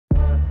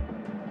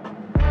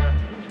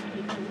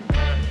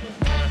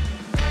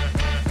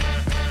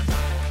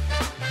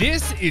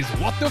This is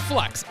What the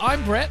Flux.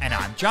 I'm Brett. And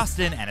I'm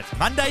Justin, and it's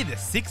Monday, the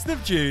 6th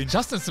of June.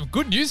 Justin, some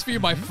good news for you,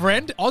 my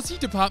friend. Aussie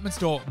department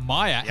store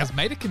Myer has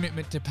made a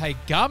commitment to pay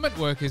garment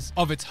workers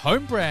of its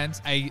home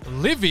brands a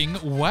living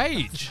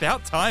wage.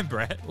 About time,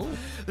 Brett. Ooh.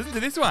 Listen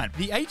to this one.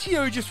 The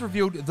ATO just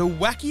revealed the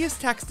wackiest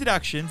tax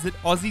deductions that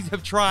Aussies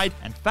have tried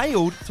and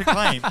failed to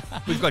claim.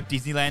 We've got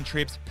Disneyland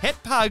trips, pet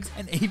pugs,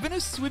 and even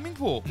a swimming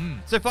pool.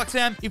 So, Flux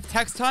fam, if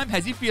tax time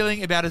has you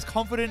feeling about as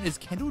confident as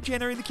Kendall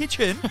Jenner in the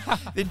kitchen,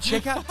 then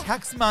check out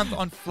Tax Month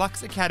on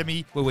Flux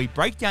Academy, where we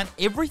break down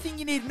everything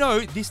you need to know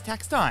this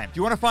tax time. If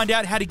you want to find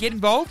out how to get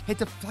involved, head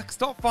to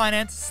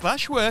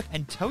flux.finance/work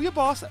and tell your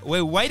boss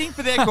we're waiting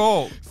for their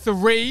call.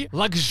 3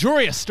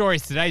 luxurious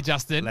stories today,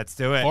 Justin. Let's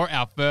do it. For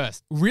our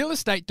first.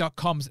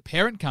 Realestate.com's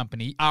parent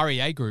company,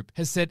 REA Group,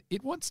 has said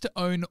it wants to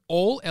own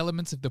all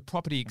elements of the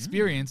property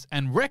experience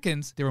and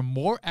reckons there are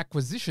more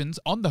acquisitions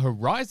on the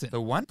horizon. The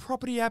one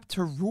property app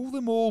to rule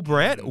them all,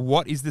 Brett.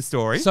 What is the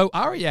story? So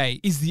REA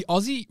is the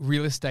Aussie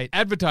real estate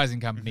advertising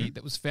company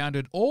that was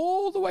founded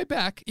all the way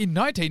back in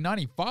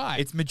 1995.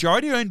 It's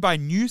majority owned by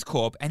News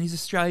Corp and is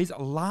Australia's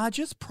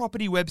largest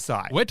property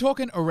website. We're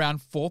talking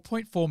around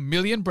 4.4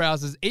 million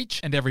browsers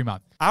each and every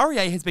month.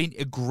 REA has been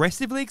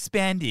aggressively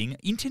expanding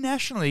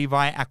internationally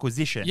via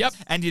acquisition. Yep.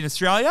 And in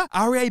Australia,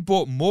 REA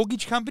bought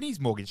mortgage companies,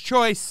 Mortgage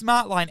Choice,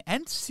 Smartline,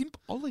 and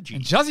Simpology.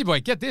 And Jazzy Boy,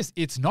 get this,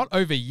 it's not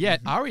over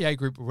yet. REA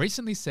Group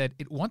recently said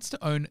it wants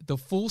to own the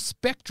full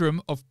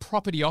spectrum of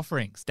property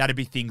offerings. That'd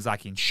be things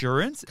like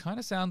insurance. Kind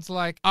of sounds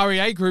like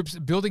REA Group's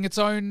building its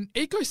own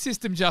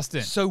ecosystem,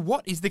 Justin. So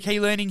what is the key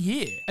learning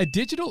here? A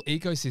digital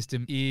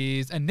ecosystem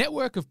is a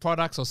network of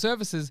products or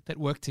services that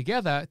work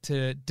together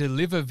to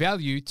deliver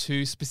value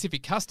to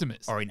specific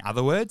customers. Or in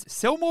other words,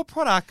 sell more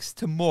products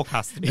to more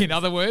customers. In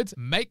other words,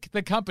 make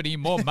the company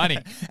more money.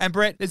 And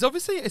Brett, there's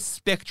obviously a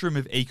spectrum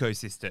of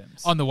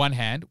ecosystems. On the one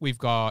hand, we've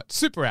got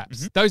super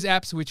apps. Those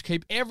apps which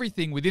keep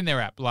everything within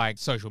their app, like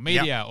social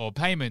media or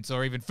payments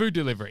or even food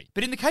delivery.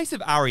 But in the case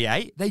of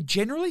REA, they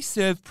generally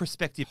serve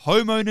prospective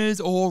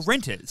homeowners or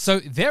renters. So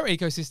their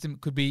ecosystem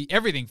could be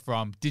everything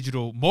from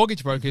digital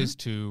mortgage brokers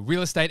to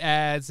real estate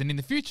ads and in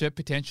the future,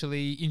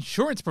 potentially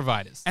insurance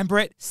providers. And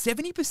Brett,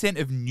 70%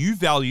 of new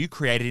value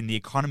created in the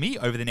economy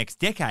over the next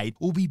decade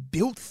will be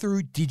built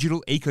through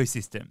digital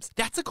ecosystems.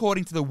 That's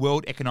according to the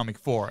World Economic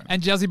Forum.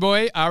 And Jazzy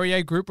Boy,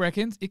 REA Group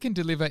reckons it can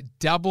deliver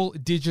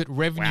double-digit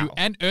revenue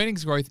and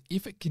earnings growth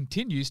if it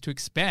continues to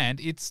expand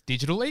its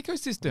digital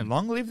ecosystem.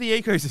 Long live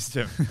the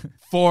ecosystem.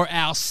 For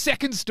our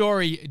second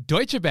story,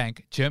 Deutsche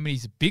Bank,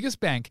 Germany's biggest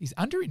bank, is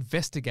under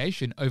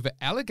investigation over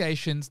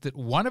allegations that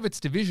one of its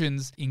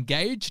divisions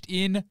engaged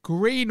in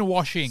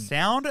greenwashing.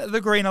 Sound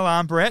the green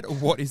alarm, Brett.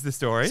 What is the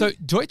story? So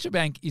Deutsche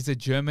Bank is a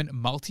German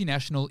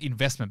multinational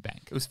investment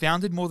bank. It was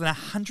founded more than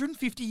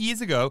 150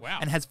 years ago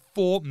and has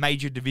 4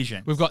 major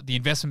divisions. We've got the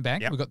investment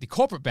bank, we've got the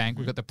corporate bank,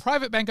 we've got the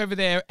private bank over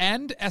there,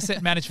 and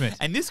asset management.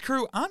 And this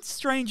crew aren't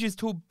strangers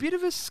to a bit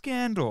of a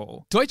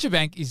scandal. Deutsche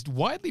Bank is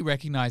widely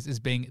recognized as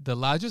being the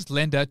largest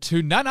lender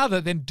to none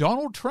other than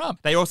Donald Trump.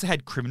 They also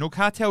had criminal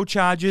cartel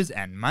charges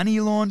and money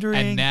laundering.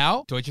 And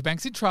now Deutsche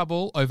Bank's in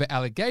trouble over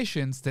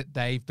allegations that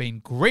they've been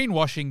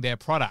greenwashing their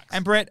products.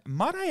 And Brett,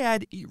 might I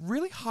add, it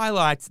really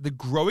highlights the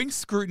growing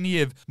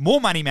scrutiny of more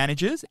money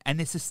managers and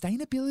their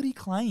sustainability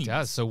claims. It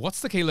does. So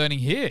what's the key learning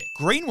here?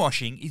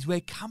 Greenwashing is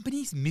where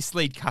companies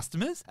mislead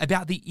customers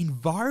about the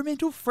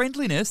environmental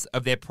friendliness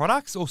of their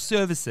products or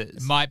services.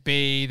 It might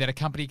be that a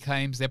company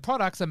claims their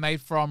products are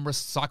made from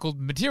recycled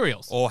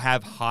materials. Or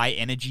have high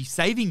energy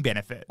saving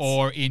benefits.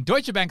 Or in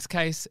Deutsche Bank's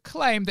case,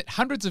 claim that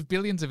hundreds of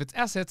billions of its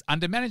assets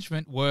under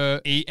management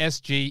were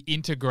ESG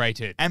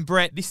integrated. And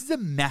Brett, this is a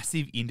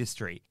massive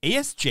industry.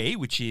 ESG,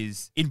 which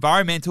is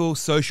environmental,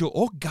 social,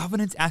 or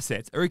governance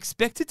assets, are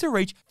expected to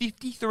reach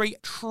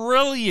 $53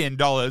 trillion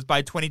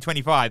by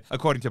 2025,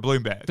 according to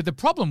Bloomberg. But the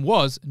problem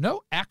was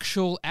no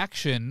actual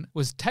action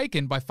was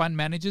taken by fund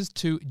managers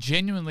to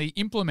genuinely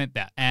implement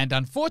that. And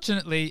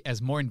unfortunately,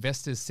 as more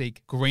investors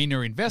seek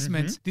greener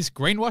investments, this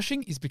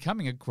greenwashing is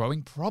becoming a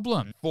growing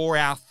problem. For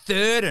our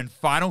third and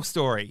final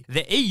story,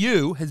 the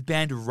EU has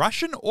banned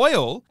Russian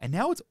oil, and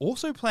now it's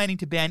also planning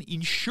to ban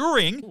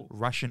insuring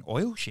Russian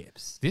oil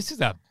ships. This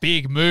is a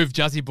big move,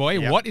 Jazzy Boy.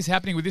 Yep. What is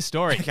happening with this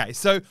story? Okay,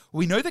 so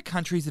we know that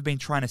countries have been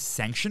trying to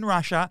sanction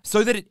Russia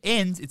so that it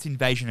ends its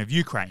invasion of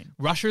Ukraine.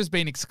 Russia has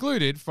been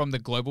excluded from the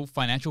global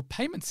financial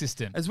payment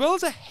system. As well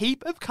as a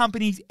heap of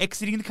companies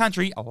exiting the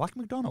country, like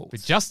McDonald's.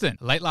 But Justin,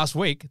 late last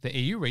week, the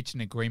EU reached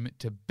an agreement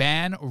to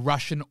ban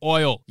Russian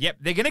oil. Yep,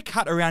 they're going to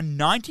cut around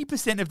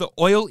 90% of the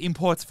oil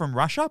imports from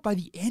Russia by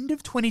the end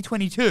of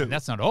 2022. And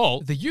that's not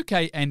all. The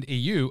UK and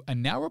EU are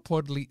now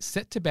reportedly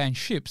set to ban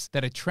ships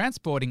that are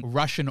transporting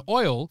Russian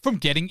oil from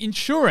getting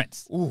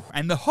insurance. Ooh,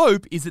 and the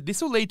hope is that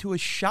this will lead to a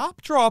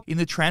sharp drop in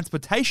the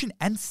transportation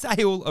and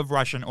sale of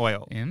Russian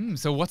oil.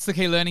 So what's the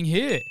key learning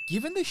here?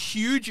 Given the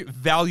huge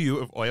value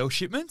of oil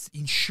shipments,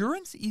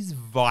 insurance is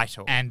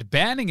vital. And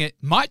banning it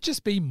might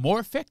just be more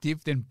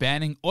effective than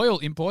banning oil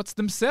imports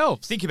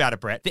themselves. Think about it,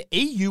 Brett. The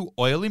EU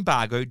oil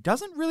embargo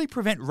doesn't really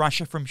prevent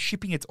Russia from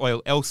shipping its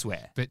oil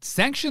elsewhere. But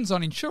sanctions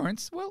on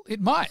insurance, well,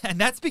 it might. right. And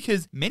that's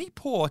because many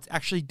ports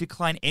actually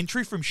decline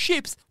entry from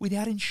ships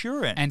without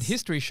insurance. And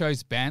history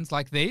shows bans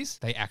like these,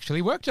 they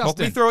actually work, Walk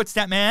me Justin. through it,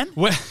 Statman.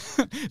 Well,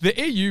 the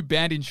EU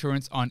banned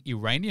insurance on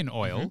Iranian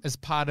oil as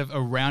part of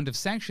a round of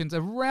sanctions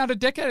around a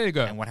decade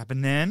ago. And what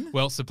happened then?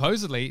 Well,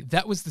 supposedly,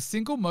 that was the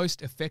single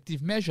most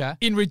effective measure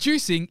in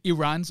reducing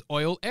Iran's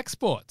oil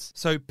exports.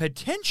 So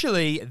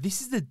potentially,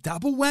 this is the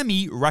double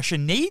whammy Russia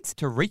needs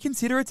to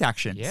reconsider its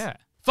actions. Yeah.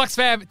 Flux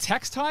fam,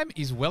 tax time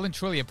is well and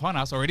truly upon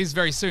us, or it is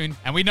very soon,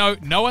 and we know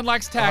no one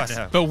likes tax,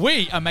 no. but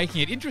we are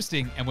making it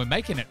interesting and we're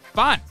making it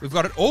fun. We've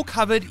got it all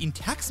covered in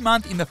Tax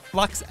Month in the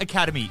Flux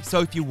Academy. So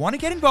if you want to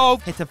get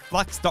involved, head to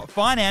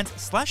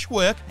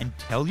flux.finance/work and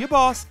tell your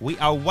boss we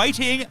are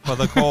waiting for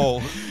the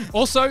call.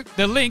 Also,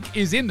 the link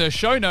is in the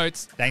show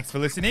notes. Thanks for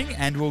listening,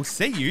 and we'll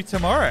see you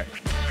tomorrow.